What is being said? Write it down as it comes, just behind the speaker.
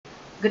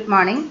Good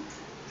morning.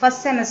 First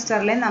semester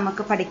le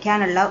namakku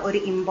padikkanulla oru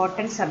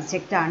important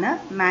subject aanu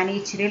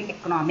managerial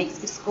economics.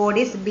 Its code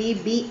is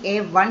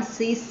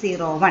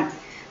BBA1C01.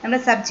 നമ്മുടെ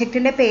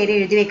സബ്ജക്റ്റിന്റെ പേര്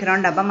എഴുതി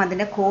വെക്കണോണ്ട് അപ്പം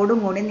അതിന്റെ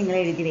കോഡും കൂടി നിങ്ങൾ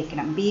എഴുതി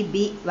വെക്കണം.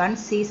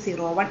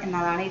 BB1C01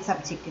 എന്നതാണ് ഈ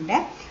സബ്ജക്റ്റിന്റെ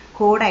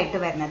കോഡായിട്ട്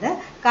വരുന്നത്.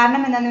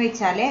 കാരണം എന്താണെന്ന്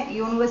വെച്ചാൽ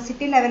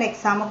യൂണിവേഴ്സിറ്റി ലെവൽ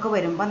എക്സാം ഒക്കെ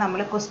വരുമ്പോൾ നമ്മൾ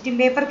ക്വസ്റ്റ്യൻ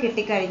പേപ്പർ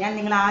കിട്ടിക്കഴിഞ്ഞാൽ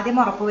നിങ്ങൾ ആദ്യം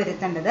ഉറപ്പ്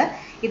വരുത്തേണ്ടത്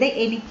ഇത്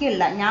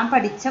എനിക്കുള്ള ഞാൻ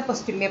പഠിച്ച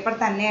ക്വസ്റ്റ്യൻ പേപ്പർ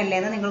തന്നെയല്ലേ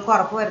എന്ന് നിങ്ങൾക്ക്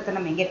ഉറപ്പ്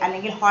വരുത്തണമെങ്കിൽ,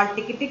 അല്ലെങ്കിൽ ഹാൾ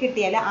ടിക്കറ്റ്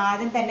കിട്ടിയാൽ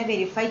ആദ്യം തന്നെ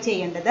വെരിഫൈ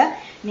ചെയ്യേണ്ടത്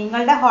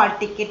നിങ്ങളുടെ ഹാൾ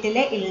ടിക്കറ്റിൽ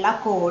ഉള്ള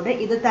കോഡ്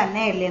ഇത്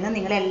തന്നെയല്ലേ എന്ന്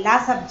നിങ്ങൾ എല്ലാ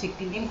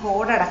സബ്ജക്റ്റിൻ്റെയും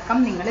കോഡടക്കം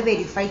നിങ്ങൾ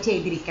വെരിഫൈ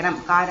ചെയ്തിരിക്കണം.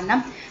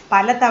 കാരണം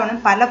പലതവണ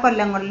പല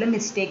കൊല്ലങ്ങളിലും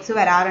മിസ്റ്റേക്സ്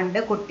വരാറുണ്ട്.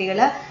 കുട്ടികൾ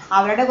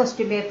അവരുടെ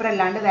ക്വസ്റ്റ്യൻ പേപ്പർ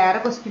അല്ലാണ്ട് വേറെ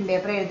ക്വസ്റ്റ്യൻ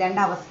പേപ്പർ എഴുതേണ്ട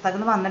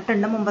അവസ്ഥകൾ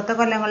വന്നിട്ടുണ്ട് മുമ്പത്തെ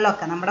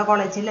കൊല്ലങ്ങളിലൊക്കെ. നമ്മുടെ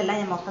കോളേജിലല്ല,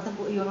 ഞാൻ മൊത്തത്തിൽ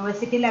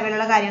യൂണിവേഴ്സിറ്റി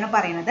ലെവലുള്ള കാര്യമാണ്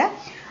പറയുന്നത്.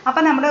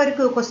 അപ്പം നമ്മുടെ ഒരു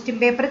ക്വസ്റ്റ്യൻ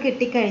പേപ്പർ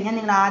കിട്ടിക്കഴിഞ്ഞാൽ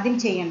നിങ്ങൾ ആദ്യം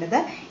ചെയ്യേണ്ടത്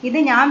ഇത്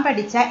ഞാൻ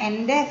പഠിച്ച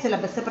എൻ്റെ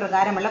സിലബസ്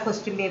പ്രകാരമുള്ള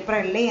ക്വസ്റ്റ്യൻ പേപ്പർ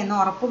അല്ലേ എന്ന്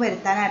ഉറപ്പ്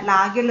വരുത്താനായിട്ടുള്ള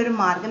ആകെയുള്ളൊരു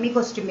മാർഗം ഈ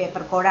ക്വസ്റ്റ്യൻ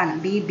പേപ്പർ കോഡാണ്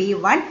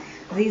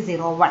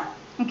BB1C01.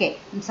 Okay,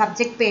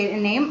 subject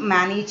name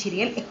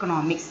managerial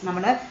economics.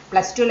 നമ്മൾ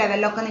 +2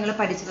 ലെവലിലൊക്കെ നിങ്ങൾ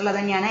പഠിച്ചിട്ടുള്ളത്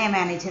തന്നെയാണ്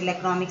മാനേജീരിയൽ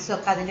എക്കണോമിക്സും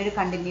ഒക്കെ. അതിൻ്റെ ഒരു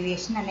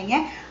കണ്ടിന്യൂവേഷൻ അല്ലെങ്കിൽ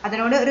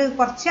അതിനോട് ഒരു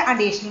കുറച്ച്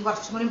അഡീഷണൽ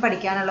കുറച്ചും കൂടി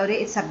പഠിക്കാനുള്ള ഒരു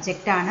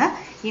സബ്ജക്റ്റാണ്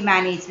ഈ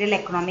മാനേജീരിയൽ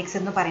എക്കണോമിക്സ്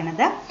എന്ന്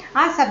പറയുന്നത്.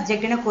 ആ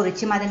സബ്ജക്റ്റിനെ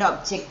കുറിച്ചും അതിൻ്റെ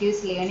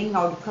ഒബ്ജക്റ്റീവ്സ്, ലേണിംഗ്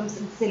ഔട്ട്കംസ്,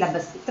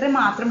 സിലബസ് ഇത്രയും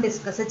മാത്രം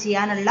ഡിസ്കസ്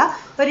ചെയ്യാനുള്ള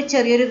ഒരു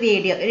ചെറിയൊരു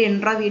വീഡിയോ, ഒരു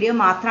ഇൻട്രോ വീഡിയോ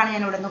മാത്രമാണ്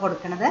ഞാൻ ഇവിടെ നിന്ന്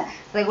കൊടുക്കുന്നത്.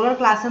 റെഗുലർ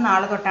ക്ലാസ്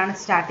നാളെ തൊട്ടാണ്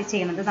സ്റ്റാർട്ട്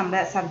ചെയ്യുന്നത്.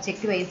 നമ്മുടെ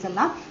സബ്ജക്റ്റ് വൈസ്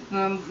ഉള്ള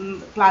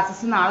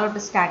ക്ലാസ്സസ് നാളെ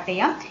തൊട്ട് സ്റ്റാർട്ട്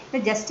ചെയ്യാം. ഇത്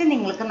ജസ്റ്റ്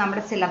നിങ്ങൾക്ക്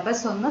നമ്മുടെ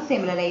സിലബസ് ഒന്ന്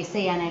ഫെമിലറൈസ്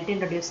ചെയ്യാനായിട്ട്,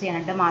 ഇൻട്രൊഡ്യൂസ്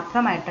ചെയ്യാനായിട്ട്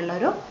മാത്രമായിട്ടുള്ള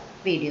ഒരു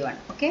വീഡിയോ ആണ്.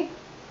 ഓക്കെ,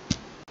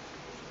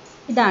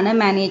 ഇതാണ്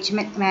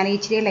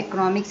മാനേജീരിയൽ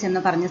എക്കണോമിക്സ്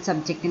എന്ന് പറഞ്ഞ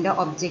സബ്ജക്റ്റിൻ്റെ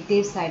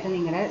ഒബ്ജക്റ്റീവ്സ് ആയിട്ട്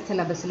നിങ്ങളുടെ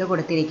സിലബസിൽ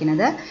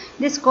കൊടുത്തിരിക്കുന്നത്.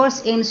 This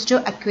course aims to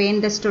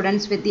അക്വൈൻറ്റ് the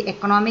students with the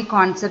economic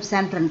concepts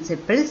and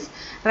principles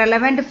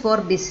relevant four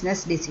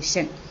business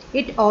decision.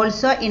 It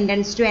also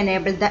intends to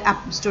enable the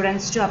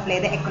students to apply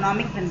the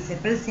economic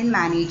principles in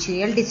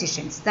managerial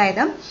decisions.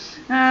 അതായത്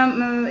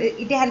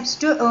it helps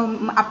to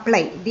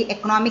apply the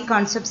economic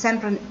concepts and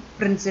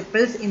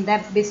principles in the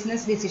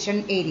business decision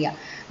area.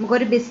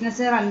 നമുക്കൊരു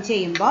business run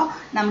ചെയ്യുമ്പോൾ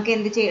നമുക്ക്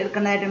എന്ത്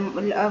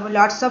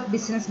lots of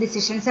business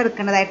decisions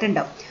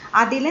എടുക്കേണ്ടതായിട്ടുണ്ടാവും.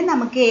 അതിൽ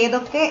നമുക്ക്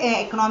ഏതൊക്കെ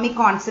economic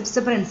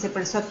concepts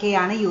principles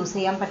ഒക്കെയാണ് use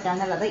ചെയ്യാൻ പറ്റുക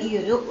എന്നുള്ളത് ഈ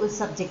ഒരു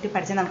സബ്ജക്റ്റ്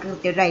പഠിച്ചാൽ നമുക്ക്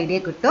കൃത്യമായിട്ട് ഐഡിയ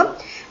കിട്ടും.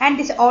 And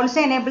this also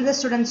enable the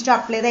students to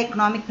apply the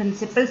economic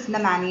principles in the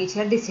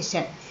managerial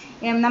decision.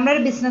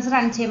 നമ്മളൊരു ബിസിനസ്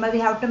റൺ ചെയ്യുമ്പോൾ we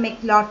have to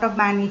make lot of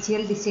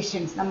managerial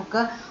decisions. നമുക്ക്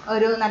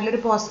ഒരു നല്ലൊരു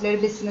പോസ്റ്റിൽ, ഒരു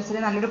ബിസിനസ്സിൽ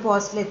നല്ലൊരു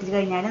പോസ്റ്റിൽ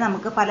എത്തിക്കഴിഞ്ഞാൽ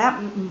നമുക്ക് പല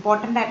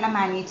ഇമ്പോർട്ടൻ്റ് ആയിട്ടുള്ള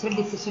മാനേജറിയൽ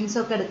ഡിസിഷൻസ്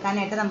ഒക്കെ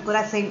എടുക്കാനായിട്ട് നമുക്കൊരു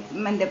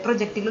അസൈൻമെൻറ്റ്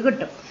പ്രൊജക്റ്റുകൾ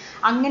കിട്ടും.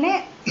 അങ്ങനെ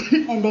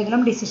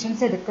എന്തെങ്കിലും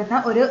ഡിസിഷൻസ്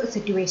എടുക്കുന്ന ഒരു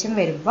സിറ്റുവേഷൻ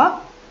വരുമ്പോൾ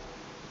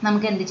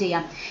നമുക്ക് എന്ത്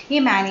ചെയ്യാം, ഈ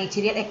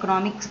മാനേജീരിയൽ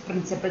എക്കണോമിക്സ്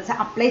പ്രിൻസിപ്പിൾസ്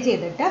അപ്ലൈ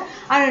ചെയ്തിട്ട്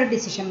ആ ഒരു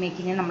ഡിസിഷൻ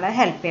മേക്കിങ്ങിന് നമ്മളെ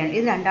ഹെൽപ്പ് ചെയ്യണം.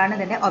 ഇത് രണ്ടാണ്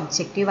ഇതിൻ്റെ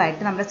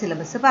ഒബ്ജക്റ്റീവായിട്ട് നമ്മുടെ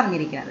സിലബസ്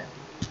പറഞ്ഞിരിക്കുന്നത്.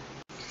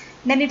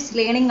 Then its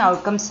learning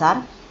outcomes are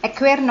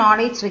acquire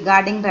knowledge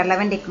regarding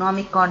relevant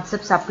economic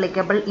concepts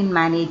applicable in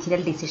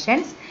managerial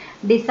decisions,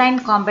 design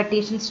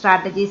competition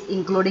strategies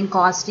including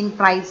costing,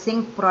 pricing,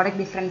 product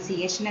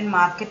differentiation and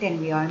market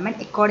environment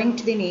according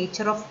to the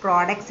nature of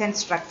products and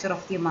structure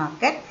of the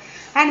market,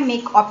 and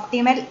make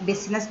optimal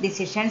business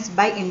decisions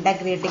by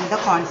integrating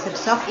the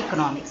concepts of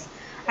economics.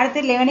 At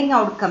the learning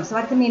outcomes,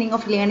 what is the meaning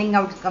of learning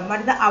outcome? What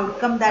is the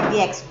outcome that we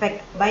expect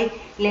by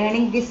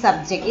learning this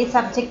subject? This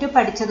subject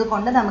പഠിച്ചത്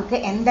കൊണ്ട് നമുക്ക്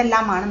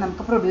എന്തെല്ലാമാണ്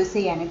നമുക്ക് produce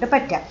ചെയ്യാനായിട്ട്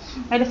പറ്റുക.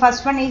 അതിൽ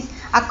first one is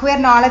acquire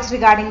knowledge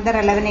regarding the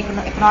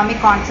relevant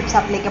economic concepts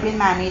applicable in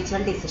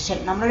managerial decision.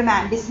 നമ്മളൊരു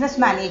business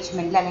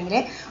മാനേജ്മെൻറ്റിൽ അല്ലെങ്കിൽ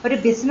ഒരു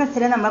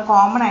ബിസിനസ്സിൽ നമ്മൾ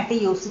കോമൺ ആയിട്ട്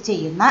യൂസ്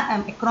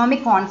ചെയ്യുന്ന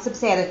എക്കണോമിക്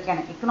കോൺസെപ്റ്റ്സ്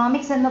ഏതൊക്കെയാണ്?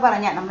 എക്കണോമിക്സ് എന്ന്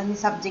പറഞ്ഞാൽ നമ്മൾ ഈ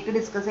സബ്ജക്റ്റ്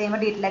ഡിസ്കസ്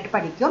ചെയ്യുമ്പോൾ ഡീറ്റെയിൽ ആയിട്ട്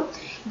പഠിക്കും.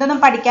 ഇതൊന്നും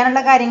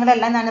പഠിക്കാനുള്ള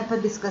കാര്യങ്ങളെല്ലാം ഞാനിപ്പോൾ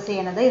ഡിസ്കസ്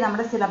ചെയ്യുന്നത്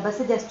നമ്മുടെ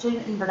സിലബസ് ജസ്റ്റ്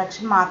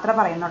ഇൻട്രൊഡക്ഷൻ മാത്രമേ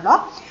പറയുന്നുള്ളൂ.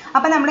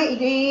 അപ്പോൾ നമ്മൾ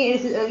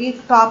ഈ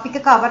ടോപ്പിക്ക്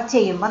കവർ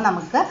ചെയ്യുമ്പോൾ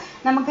നമുക്ക്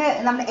നമ്മുടെ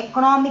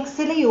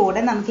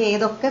എക്കണോമിക്സിലൂടെ നമുക്ക്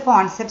ഏതൊക്കെ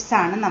കോൺസെപ്റ്റ്സ്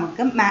ആണ്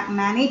നമുക്ക്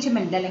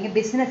മാനേജ്മെൻറ്റിൽ അല്ലെങ്കിൽ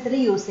ബിസിനസ്സിൽ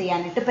യൂസ്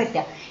ചെയ്യാനായിട്ട്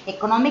പറ്റുക.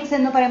 എക്കണോമിക്സ്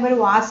എന്ന് പറയുമ്പോൾ ഒരു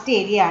വാസ്റ്റ്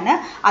ഏരിയ ആണ്,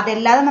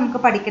 അതല്ലാതെ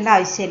നമുക്ക് പഠിക്കേണ്ട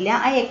ആവശ്യമില്ല.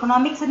 ആ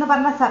എക്കണോമിക്സ് എന്ന്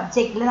പറഞ്ഞ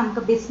സബ്ജക്റ്റിൽ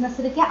നമുക്ക്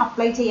ബിസിനസ്സിലേക്ക്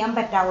അപ്ലൈ ചെയ്യാൻ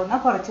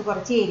പറ്റാവുന്ന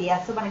കുറച്ച്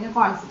ഏരിയാസ് അല്ലെങ്കിൽ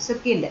കോൺസെപ്റ്റ്സ്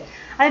ഒക്കെ ഉണ്ട്.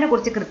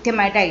 അതിനെക്കുറിച്ച്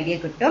കൃത്യമായിട്ട് ഐഡിയ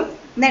കിട്ടും.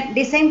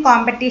 Design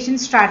competition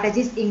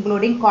strategies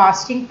including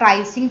costing,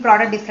 pricing,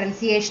 product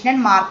differentiation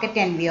and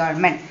market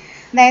environment.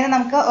 അതായത്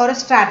നമുക്ക് ഓരോ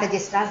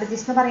സ്ട്രാറ്റജീസ്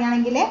എന്ന്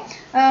പറയുകയാണെങ്കിൽ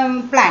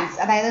പ്ലാൻസ്,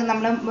 അതായത്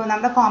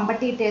നമ്മുടെ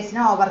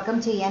കോമ്പറ്റീറ്റേഴ്സിനെ ഓവർകം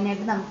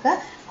ചെയ്യാനായിട്ട് നമുക്ക്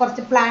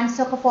കുറച്ച് പ്ലാൻസ്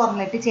ഒക്കെ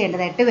ഫോർമുലേറ്റ്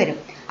ചെയ്യേണ്ടതായിട്ട് വരും.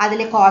 അതിൽ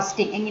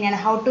കോസ്റ്റിംഗ് എങ്ങനെയാണ്,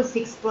 how to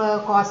fix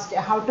cost,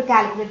 how to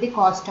calculate the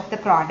cost of the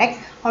product,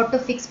 how to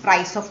fix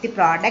price of the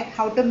product,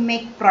 how to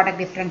make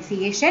product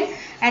differentiation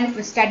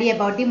and study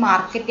about the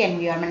market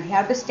environment.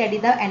 Have to study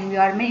the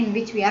environment in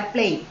which we are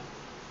playing.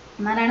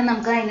 എന്നാലാണ്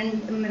നമുക്ക് അതിന്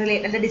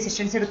related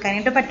decisions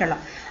എടുക്കാനായിട്ട് പറ്റുള്ളൂ.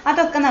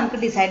 അതൊക്കെ നമുക്ക്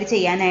decide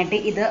ചെയ്യാനായിട്ട്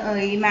ഈ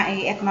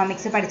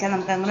economics പഠിച്ചാൽ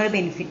നമുക്ക് അങ്ങനെ ഒരു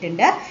ബെനിഫിറ്റ്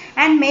ഉണ്ട്.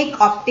 And make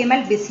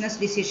optimal business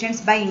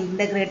decisions by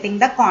integrating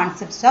the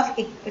concepts of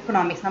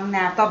economics. നമ്മൾ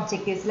നേരത്തെ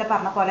ഒബ്ജക്റ്റീവ്സിൽ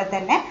പറഞ്ഞ പോലെ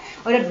തന്നെ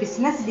ഒരു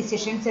ബിസിനസ്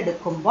ഡിസിഷൻസ്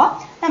എടുക്കുമ്പോൾ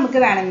നമുക്ക്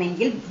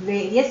വേണമെങ്കിൽ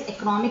വേരിയസ്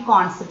എക്കണോമിക്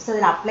കോൺസെപ്റ്റ്സ്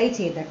അതിൽ അപ്ലൈ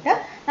ചെയ്തിട്ട്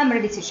നമ്മുടെ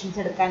ഡിസിഷൻസ്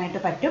എടുക്കാനായിട്ട്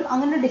പറ്റും.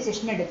 അങ്ങനെ ഒരു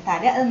ഡിസിഷൻ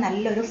എടുത്താൽ അത്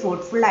നല്ലൊരു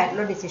ഫ്രൂട്ട്ഫുൾ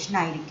ആയിട്ടുള്ള ഡിസിഷൻ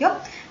ആയിരിക്കും.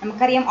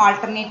 നമുക്കറിയാം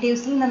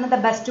ഓൾട്ടർനേറ്റീവ്സിൽ നിന്ന് ദ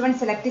ബെസ്റ്റ് വൺ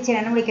സെലക്ട്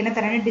ചെയ്യാനും വിളിക്കുന്ന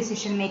തരമാണ്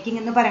ഡിസിഷൻ മേക്കിംഗ്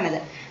എന്ന് പറയുന്നത്.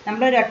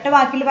 നമ്മൾ ഒരു ഒറ്റ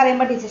വാക്കിൽ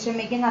പറയുമ്പോൾ ഡിസിഷൻ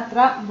മേക്കിംഗ്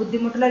അത്ര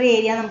ബുദ്ധിമുട്ടുള്ള ഒരു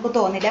ഏരിയ നമുക്ക്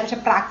തോന്നില്ല. പക്ഷെ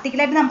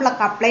പ്രാക്ടിക്കലായിട്ട് നമ്മൾ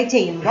അപ്ലൈ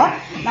ചെയ്യുമ്പോൾ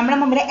നമ്മുടെ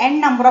മുമ്പിൽ n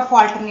നമ്പർ ഓഫ്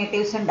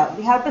ഓൾട്ടർനേറ്റീവ്സ് ഉണ്ടാവും.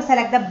 We have to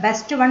select the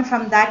best one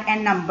from that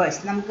n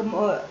numbers. നമുക്ക്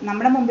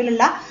നമ്മുടെ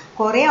മുമ്പിലുള്ള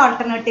കുറേ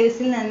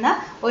ഓൾട്ടർനേറ്റീവ്സിൽ നിന്ന്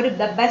ഒരു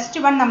ദ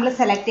ബെസ്റ്റ് വൺ നമ്മൾ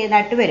സെലക്ട്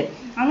ചെയ്തായിട്ട് വരും.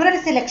 അങ്ങനെ ഒരു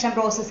സെലക്ഷൻ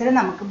പ്രോസസ്സിൽ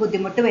നമുക്ക്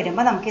ബുദ്ധിമുട്ട്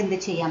വരുമ്പോൾ നമുക്ക് എന്ത്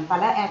ചെയ്യാം,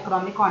 പല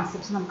എക്കണോമിക്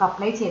കോൺസെപ്റ്റ്സ് നമുക്ക്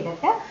അപ്ലൈ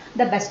ചെയ്തിട്ട്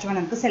ദ ബെസ്റ്റ് വൺ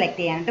നമുക്ക് സെലക്ട്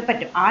ചെയ്യാനായിട്ട്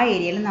പറ്റും. ആ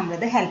ഏരിയയിൽ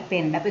നമ്മളിത് ഹെൽപ്പ്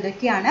ചെയ്യുന്നുണ്ട്. അപ്പോൾ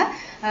ഇതൊക്കെയാണ്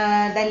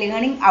the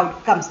learning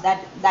outcomes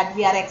that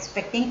we are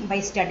expecting by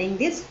studying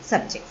this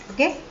subject.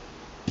 Okay,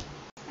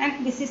 and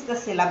this is the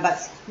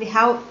syllabus. We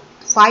have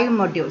 5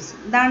 modules.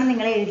 ഇതാണ്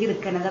നിങ്ങൾ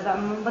എഴുതിയെടുക്കുന്നത്.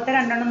 മുമ്പത്തെ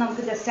രണ്ടെണ്ണം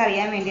നമുക്ക് ജസ്റ്റ്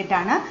അറിയാൻ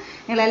വേണ്ടിയിട്ടാണ്.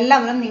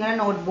 നിങ്ങളെല്ലാവരും നിങ്ങളുടെ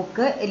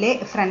നോട്ട്ബുക്കിലെ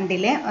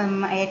ഫ്രണ്ടിൽ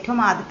ഏറ്റവും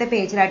ആദ്യത്തെ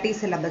പേജിലായിട്ട് ഈ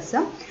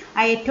സിലബസും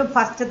ഏറ്റവും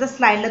ഫസ്റ്റത്തെ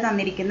സ്ലൈഡിൽ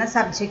തന്നിരിക്കുന്ന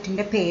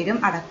സബ്ജക്റ്റിൻ്റെ പേരും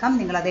അടക്കം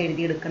നിങ്ങളത്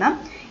എഴുതിയെടുക്കണം.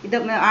 ഇത്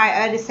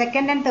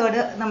സെക്കൻഡ് ആൻഡ്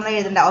തേർഡ് നമ്മൾ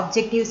എഴുതേണ്ട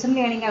ഒബ്ജക്റ്റീവ്സും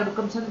ലേണിംഗ്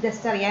ഔട്ട്കംസും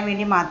ജസ്റ്റ് അറിയാൻ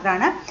വേണ്ടി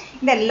മാത്രമാണ്.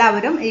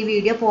 ഇതെല്ലാവരും ഈ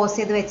വീഡിയോ പോസ്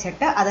ചെയ്ത്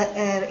വെച്ചിട്ട് അത്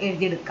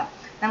എഴുതിയെടുക്കാം.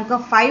 നമുക്ക്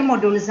 5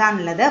 modules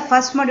ആണുള്ളത്.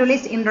 First module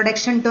is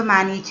introduction to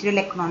managerial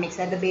economics,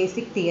 അത്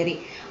basic theory,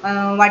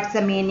 what's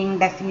the meaning,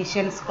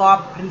 definition,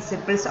 scope,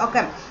 principles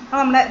ഒക്കെ. അപ്പോൾ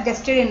നമ്മൾ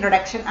ജസ്റ്റ് ഒരു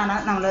ഇൻട്രൊഡക്ഷൻ ആണ്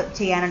നമ്മൾ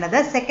ചെയ്യാനുള്ളത്.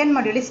 Second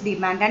module is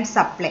demand and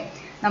supply.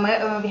 നമ്മൾ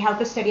we have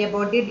to study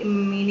about the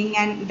meaning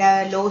and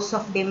loss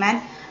of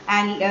demand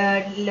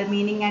and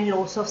meaning and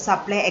loss of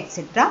supply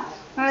etcetera.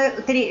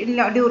 ഇത്തിരി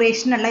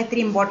ഡ്യൂറേഷനുള്ള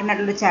ഇത്തിരി ഇമ്പോർട്ടൻ്റ്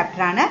ആയിട്ടുള്ള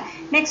ചാപ്റ്ററാണ്.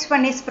 Next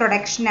one is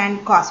production and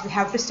cost. We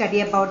have to study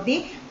about the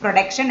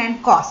production and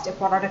cost.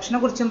 പ്രൊഡക്ഷനെ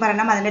കുറിച്ചും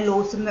പറയണം, അതിൻ്റെ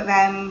ലോസും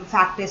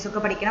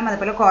ഫാക്ടേഴ്സൊക്കെ പഠിക്കണം,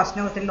 അതുപോലെ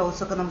കോസ്റ്റിനെ കുറിച്ചുള്ള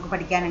ലോസൊക്കെ നമുക്ക്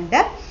പഠിക്കാനുണ്ട്.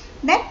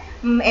 ദെൻ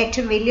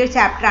ഏറ്റവും വലിയൊരു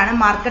ചാപ്റ്ററാണ്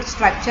market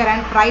structure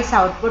and price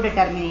output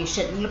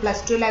determination. നിങ്ങൾ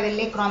 +2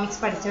 ലെവലിൽ എക്കണോമിക്സ്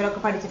പഠിച്ചവരൊക്കെ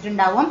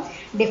പഠിച്ചിട്ടുണ്ടാവും.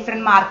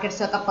 ഡിഫറെൻറ്റ്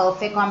മാർക്കറ്റ്സ് ഒക്കെ,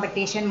 perfect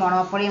competition,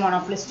 monopoly,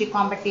 monopolistic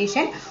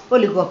competition,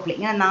 oligopoly,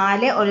 ഇങ്ങനെ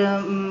 4 ഒരു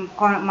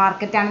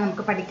മാർക്കറ്റാണ്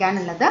നമുക്ക്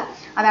പഠിക്കാനുള്ളത്.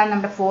 അതാണ്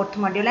നമ്മുടെ 4th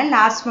module. And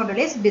last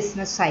module is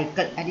business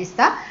cycle. That is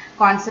the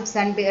concepts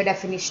and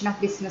definition of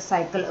business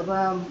cycle.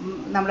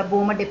 നമ്മൾ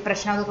ബൂം,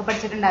 ഡിപ്രഷൻ അതൊക്കെ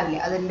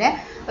പഠിച്ചിട്ടുണ്ടാവില്ലേ, അതിൻ്റെ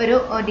ഒരു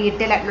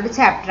ഡീറ്റെയിൽ ആയിട്ടുള്ളൊരു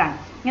ചാപ്റ്ററാണ്.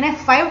 ഇങ്ങനെ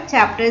 5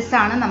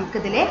 ചാപ്റ്റേഴ്സാണ്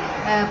നമുക്കിതിൽ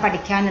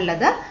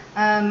പഠിക്കാനുള്ളത്.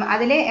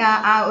 അതിൽ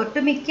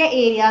ഒട്ടുമിക്ക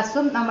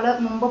ഏരിയാസും നമ്മൾ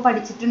മുമ്പ്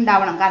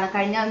പഠിച്ചിട്ടുണ്ടാവണം. കാരണം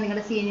കഴിഞ്ഞ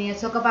നിങ്ങളുടെ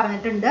സീനിയേഴ്സൊക്കെ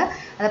പറഞ്ഞിട്ടുണ്ട്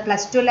അത്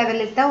 +2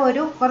 ലെവലിലത്തെ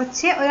ഒരു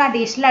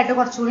അഡീഷണൽ ആയിട്ട്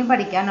കുറച്ചുകൂടി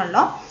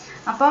പഠിക്കാനുള്ളൂ.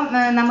 അപ്പം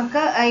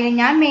നമുക്ക്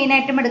ഞാൻ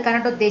മെയിനായിട്ടും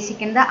എടുക്കാനായിട്ട്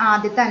ഉദ്ദേശിക്കുന്നത്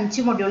ആദ്യത്തെ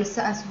 5 മൊഡ്യൂൾസ്,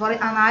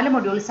 4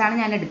 മൊഡ്യൂൾസാണ്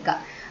ഞാൻ എടുക്കുക.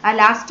 ആ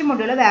ലാസ്റ്റ്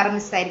മൊഡ്യൂൾ വേറെ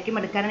മിസ്സായിരിക്കും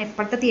എടുക്കാനാണ്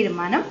ഇപ്പോഴത്തെ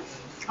തീരുമാനം.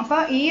 അപ്പോൾ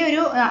ഈ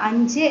ഒരു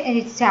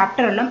 5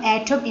 ചാപ്റ്ററിലും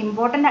ഏറ്റവും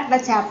ഇമ്പോർട്ടൻ്റ് ആയിട്ടുള്ള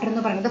ചാപ്റ്റർ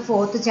എന്ന് പറയുന്നത്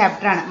 4th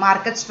ചാപ്റ്ററാണ്,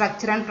 market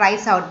structure and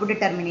price output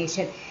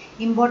determination.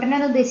 Important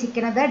എന്ന്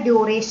ഉദ്ദേശിക്കുന്നത്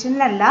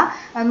ഡ്യൂറേഷനിലല്ല,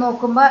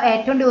 നോക്കുമ്പോൾ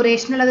ഏറ്റവും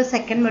ഡ്യൂറേഷനുള്ളത്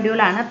സെക്കൻഡ്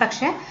മൊഡ്യൂളാണ്.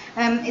 പക്ഷേ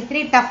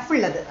ഇത്തിരി ടഫ്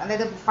ഉള്ളത്,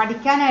 അതായത്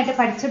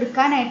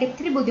പഠിച്ചെടുക്കാനായിട്ട്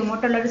ഇത്തിരി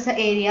ബുദ്ധിമുട്ടുള്ളൊരു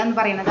ഏരിയ എന്ന്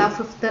പറയുന്നത് ആ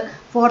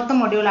 4th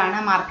മൊഡ്യൂളാണ്,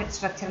 മാർക്കറ്റ്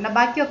സ്ട്രക്ചറിൻ്റെ.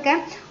 ബാക്കിയൊക്കെ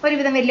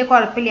ഒരുവിധം വലിയ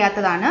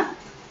കുഴപ്പമില്ലാത്തതാണ്.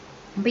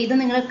 അപ്പോൾ ഇത്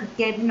നിങ്ങൾ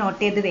കൃത്യമായിട്ട്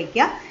നോട്ട് ചെയ്ത്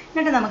വയ്ക്കുക.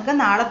 എന്നിട്ട് നമുക്ക്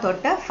നാളെ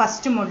തൊട്ട്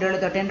ഫസ്റ്റ് മൊഡ്യൂൾ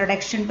തൊട്ട്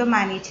ഇൻട്രൊഡക്ഷൻ ടു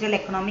മാനേജറിയൽ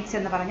എക്കണോമിക്സ്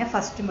എന്ന് പറഞ്ഞ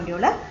ഫസ്റ്റ്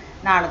മൊഡ്യൂൾ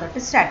നാളെ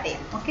തൊട്ട് സ്റ്റാർട്ട്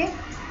ചെയ്യാം. Okay,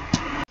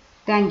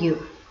 thank you.